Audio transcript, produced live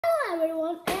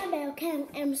everyone, I'm Kang.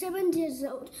 I'm 7 years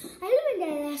old. I live in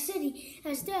Dallas City.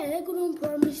 I study at Good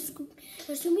Primary School.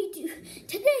 Nice to meet you.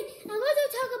 Today, I'm going to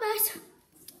talk about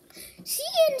see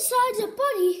inside the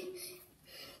body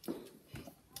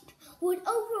with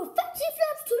over 50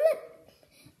 flaps to live.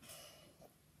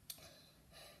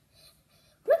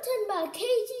 Written by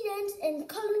Katie Dance and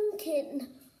Colin Kin.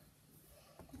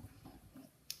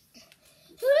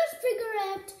 So let's figure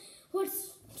out what's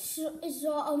is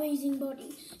our amazing body.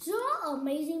 Our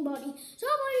amazing body. Our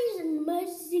body is an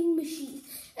amazing machine.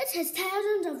 It has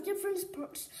thousands of different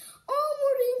parts, all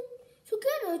moving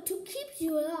together to keep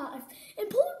you alive.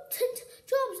 Important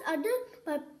jobs are done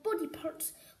by body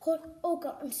parts called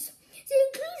organs. They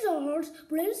include our heart,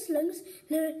 brain, lungs,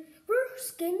 liver,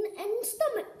 skin, and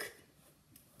stomach.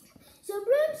 The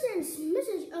brain sends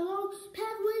message along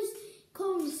pathways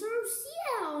called nerves.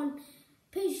 See on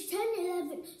page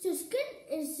 10-11. The skin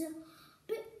is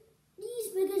these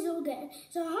biggest organ.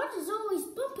 The heart is always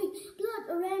pumping blood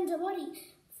around the body.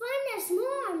 Find as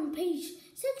more on page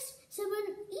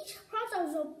 6-7. Each part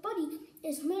of the body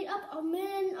is made up of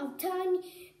millions of tiny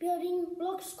building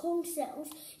blocks called cells.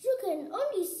 You can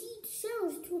only see the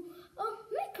cells through a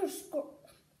microscope.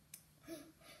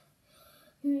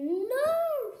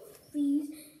 These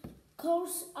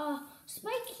cells are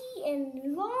spiky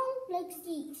and long like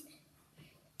these.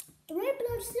 Red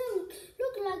blood cells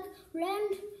look like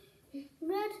red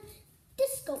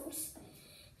discos.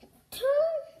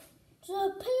 Turn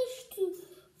the page to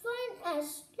find as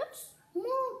lots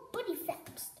more body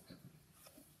facts.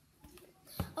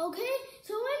 Okay,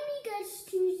 so when we get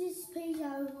to this page, I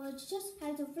will just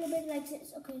have to flip it like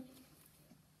this.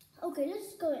 Okay,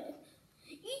 let's go ahead.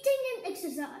 Eating and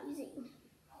exercising.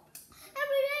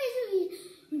 Every day you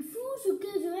eat food to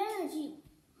give you energy.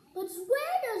 But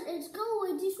where does it go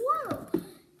in this world?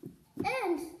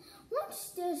 And what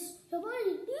does your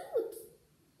body do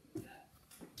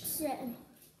then?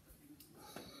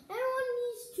 Everyone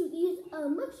needs to eat a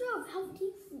mixture of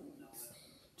healthy foods.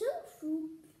 Junk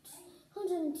foods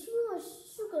contain too much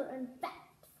sugar and fat.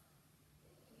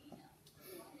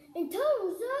 In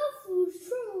total, the food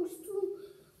belongs to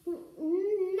 9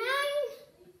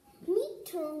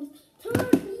 meters,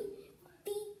 30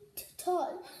 feet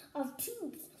tall of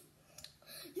tubes.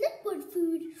 Liquid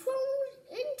food flows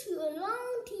into a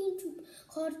long thin tube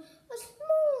called a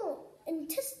small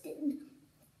intestine.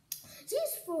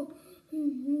 These for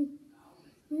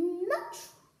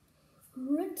nutrients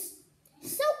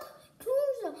soak through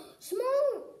the small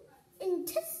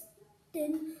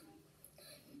intestine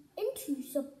into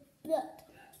the blood.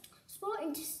 Small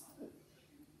intestine.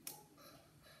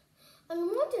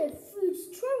 Unwanted food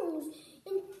travels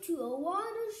into a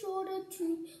wider, shorter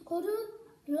tube called a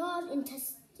large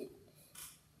intestine.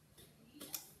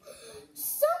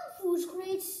 Some foods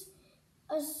create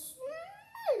a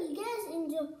smelly gas in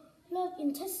the large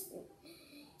intestine.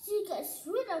 She gets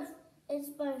rid of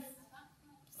it by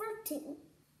farting.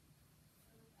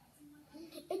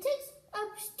 It takes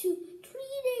up to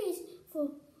 3 days for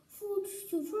food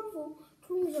to travel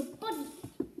through the body.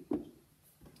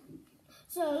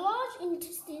 The large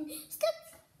intestine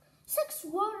sucks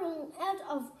water out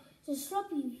of the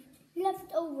sloppy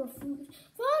leftover food.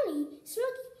 Finally,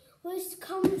 sluggy waste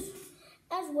comes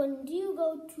as when you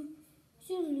go to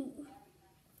the loo.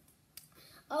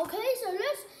 Okay, so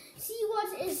let's see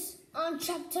what is on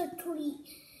chapter 3.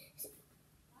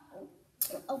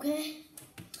 Okay,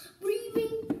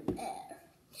 breathing air.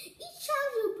 Each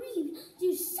time you breathe,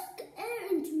 you suck air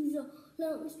into the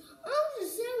lungs. All the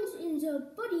cells in the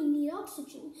body need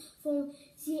oxygen from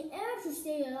the air to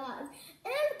stay alive.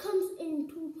 Air comes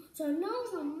into the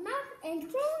nose and mouth and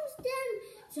travels down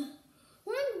the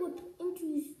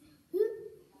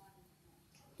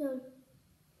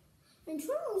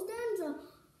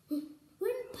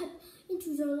windpipe into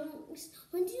the lungs.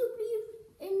 When you breathe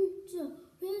in, the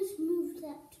lungs move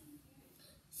that.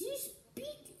 You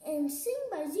speak and sing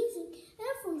by using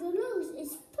air from the lungs. It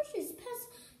pushes past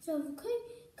the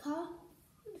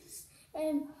cords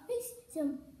and makes them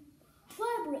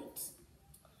vibrate.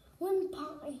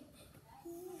 Windpipe,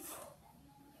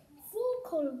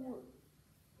 vocal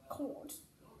cords.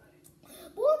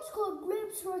 Bones called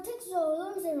ribs protect the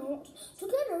lungs and heart.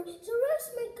 Together, the ribs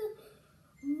make a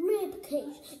rib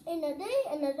cage. In a day,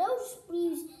 an adult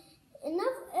breathes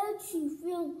enough air to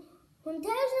fill 1,000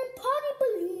 party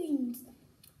balloons.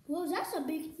 Well, that's a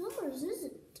big number, isn't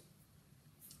it?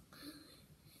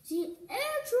 The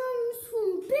air travels from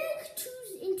big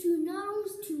tubes into narrow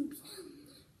tubes.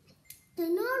 The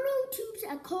narrow tubes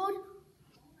are called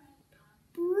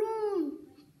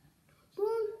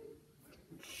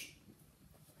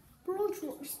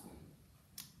bronchioles.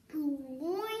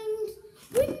 Blind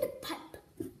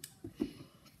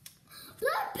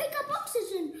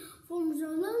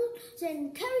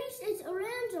then carries it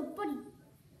around the body.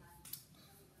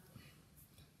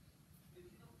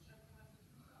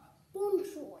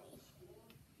 Bronchi.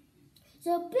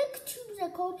 The big tubes are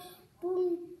called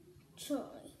bronchi.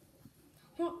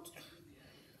 Heart.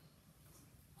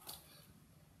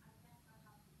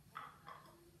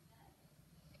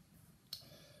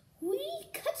 We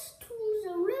cut tubes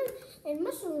around and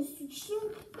muscles to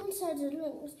shrink inside the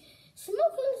lungs.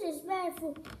 Smoking is bad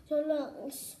for the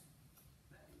lungs.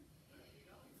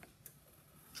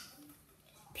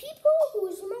 People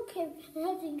who smoke have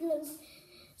healthy lungs.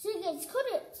 They get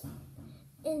coated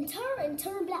in tar and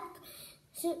turn black.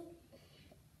 So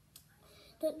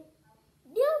the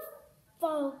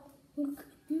diaphragm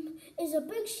is a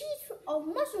big sheet of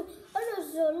muscle under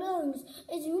the lungs.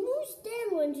 It moves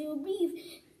down when you breathe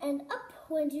and up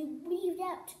when you breathe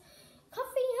out.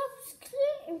 Coughing helps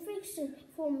clear infection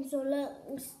from the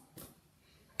lungs.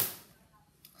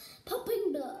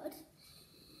 Pumping blood.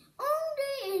 All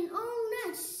day and all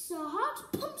night, the heart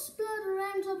pumps blood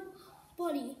around the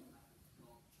body.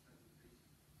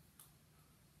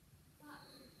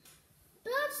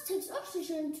 Blood takes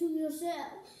oxygen to your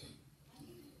cell.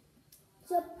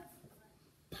 The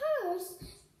pulse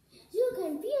you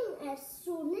can feel at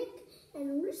your neck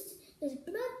and wrist is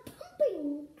blood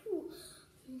pumping through.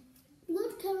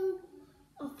 Blood carrying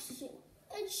oxygen.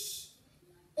 It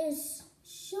is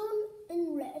shown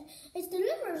in red. It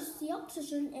delivers the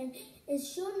oxygen and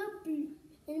is shown up in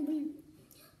blue.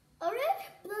 A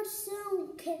red blood cell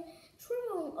can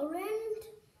travel around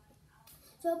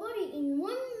the body in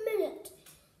 1 minute.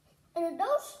 An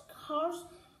adult heart,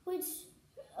 which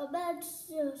about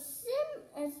the same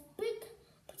as big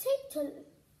potato.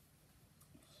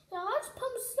 The heart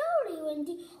pumps slowly when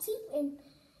you sleep and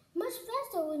much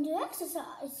faster when you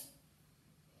exercise.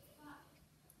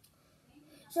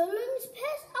 The lungs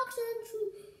pass oxygen to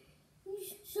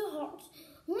the heart.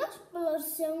 Much blood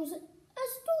cells are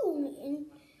stored in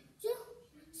the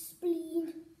spleen.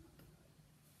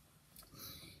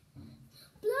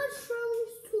 Blood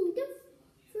flows to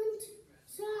different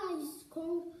sizes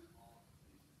called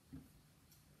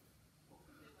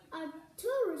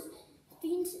arteries,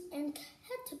 veins, and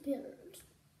capillaries.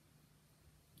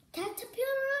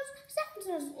 Caterpillars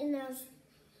centers in our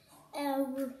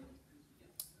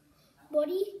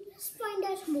body. Let's find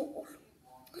out more.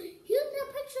 Here's the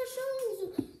picture showing the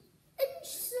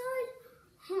inside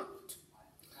heart.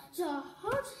 The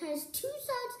heart has two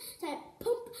sides that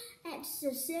pump at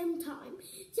the same time.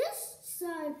 This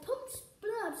side pumps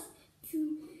blood to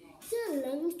the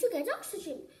lungs to get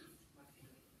oxygen.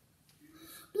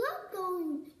 Blood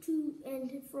going to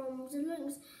and from the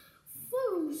lungs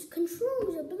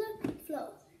controls the blood flow.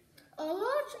 A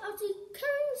large artery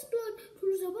carries blood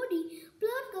through the body,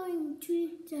 blood going to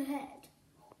the head.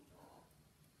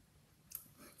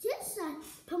 This side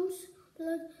pumps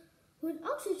blood with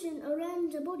oxygen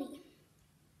around the body.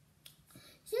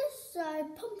 This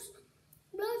side pumps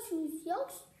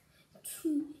blood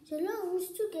to the lungs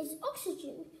to get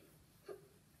oxygen.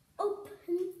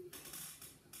 Open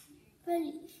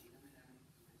valleys.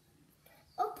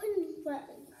 Open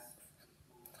valleys.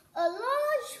 A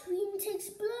large vein takes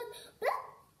blood back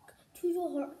to the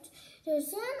heart. The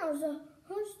sound of the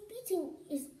heart beating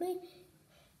is made.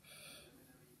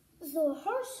 The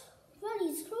heart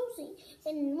valley is closing,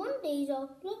 and one day the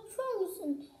blood flows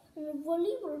in the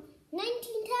liver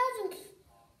 19,000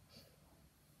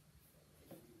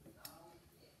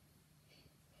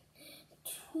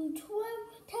 to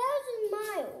 12,000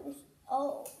 miles.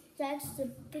 Oh, that's the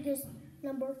biggest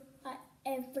number I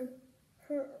ever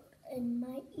heard in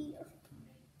my ear.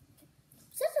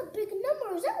 Such a big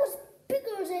number. That was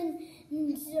bigger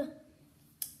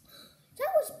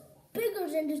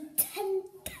than the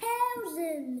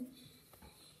 10,000.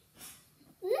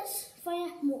 Let's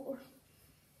find out more.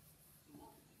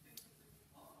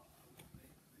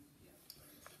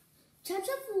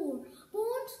 Chapter 4: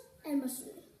 Bones and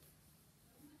Muscle.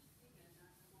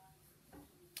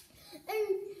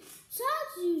 Inside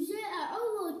you, there are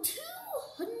over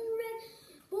 200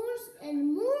 bones and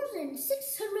more than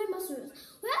 600 muscles.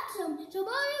 Without them, the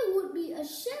body would be a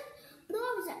shape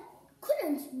blob that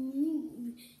couldn't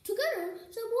move. Together,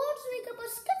 the bones make up a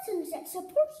skeleton that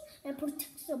supports and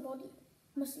protects the body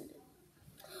muscle.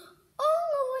 All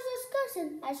over the skeleton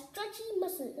are stretchy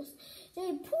muscles.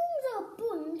 They pull the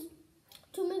bones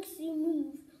to make you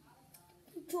move.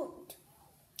 Joint.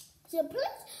 The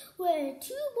place where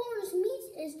two bones meet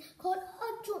is called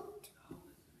a joint.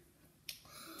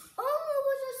 All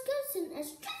over the skeleton are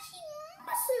stretchy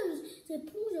muscles. They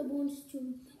pull the bones to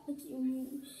make you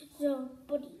move. The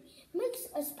body makes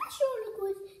a special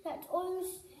liquid that oils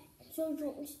the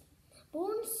joints.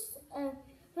 Bones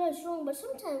very strong, but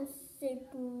sometimes they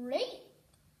break.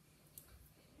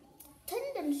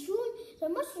 Tendons join the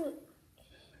muscle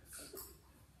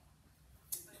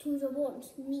to the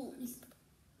bones, knees.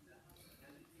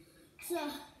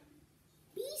 The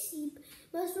bicep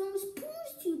muscles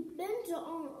push to bend the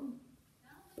arm.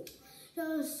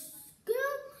 The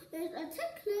skull is a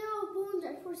thick layer of bone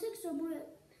that protects the brain.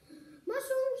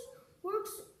 Muscles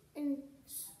works in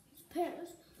pairs.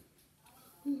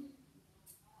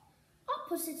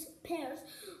 Opposite pairs.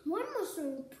 One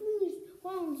muscle pulls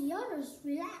while the others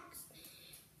relax.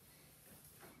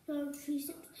 The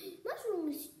triceps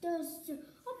muscle does the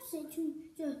opposite to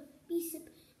the bicep.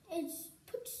 It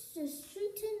puts the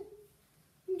straighten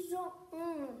the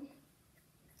arm.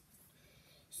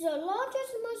 The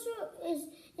largest muscle is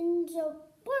in the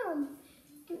bottom.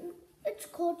 It's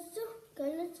called the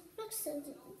gallus flexor.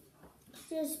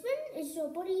 The spine is your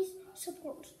body's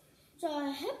support.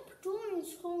 The hip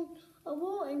joints form a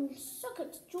ball and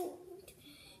socket joint.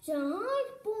 The high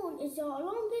bone is the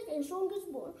longest and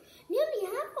strongest bone. Nearly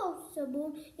half of the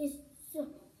bone is the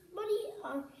body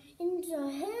are in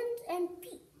the hands and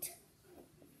feet.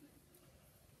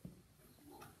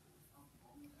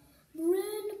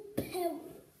 Brain power.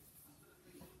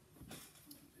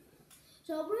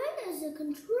 The brain is the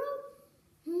control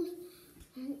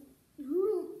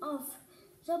room of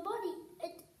the body.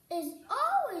 It is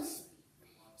always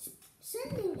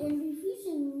sending and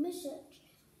refusing message.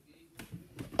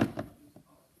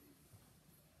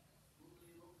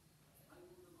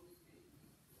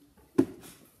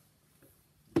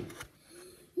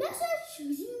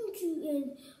 Message zoom to and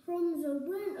from the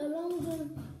brain along the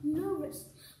nervous.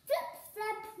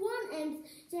 Flap 1 and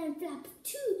then flap 2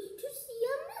 to see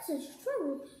a message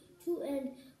travel to and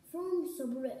from the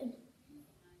brain.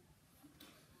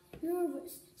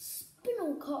 Nervous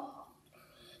spinal cord.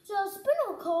 The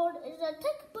spinal cord is a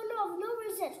thick bundle of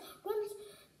nerves that runs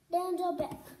down the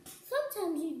back.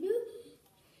 Sometimes you do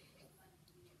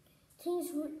things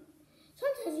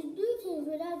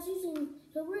without using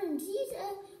the brain. These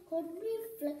are called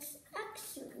reflex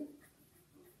action.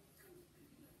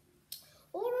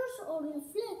 Orders or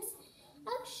reflex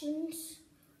actions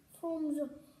from the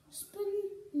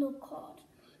spinal cord.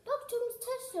 Doctors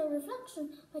test the reflection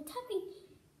by tapping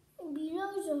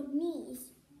below the knees.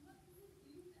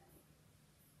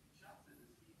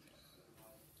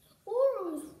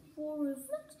 Orders for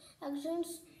reflex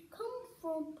actions come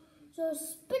from the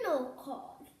spinal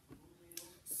cord.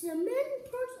 The main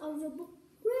part of the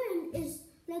brain is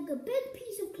like a big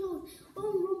piece of cloth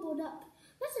all rolled up.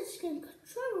 Message can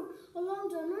travel along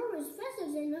the nerves faster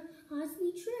than a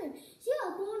high-speed train. You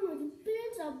are born with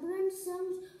billions of brain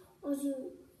cells as you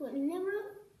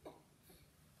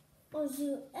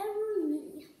ever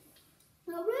need.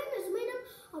 The brain is made up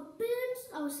of billions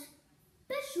of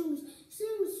special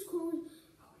cells called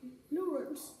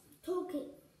neurons, talking,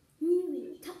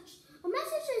 moving, touch. A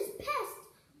message is passed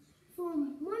from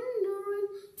one neuron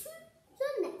to the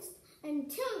next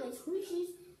until it reaches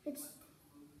its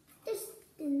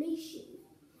destination.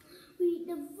 We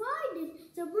divided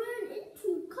the brain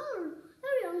into color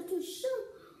areas to show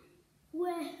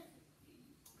where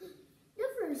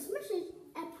different messages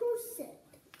are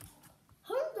processed.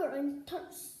 Hunger and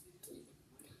thirsty,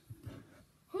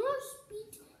 heart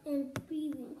beat and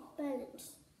breathing, balance,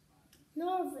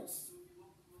 nervous.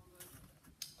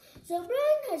 The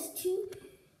brain has two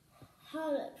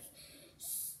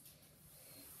halves.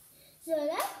 The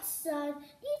left side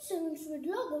deals with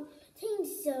local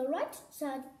things, the right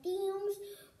side deals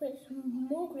with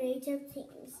more creative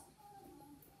things.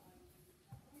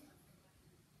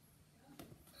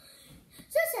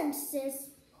 The senses.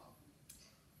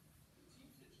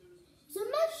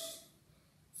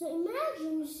 The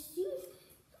images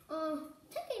are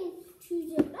taken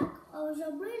to the back of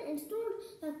the brain and stored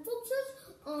that focuses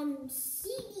on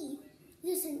CD.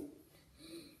 Listen.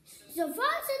 The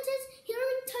five senses: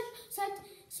 hearing, touch, sight,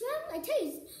 smell, and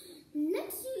taste.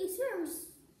 Next, you experience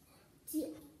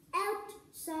the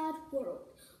outside world.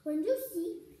 When you see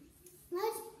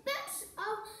light backs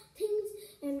of things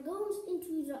and goes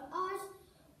into the eyes,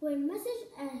 when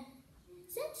messages are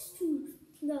sent to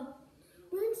the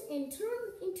brains and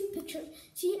turned into pictures.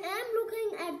 See, I'm looking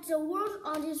at the words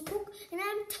on this book, and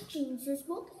I'm touching this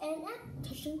book, and I'm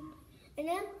touching, and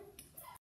I'm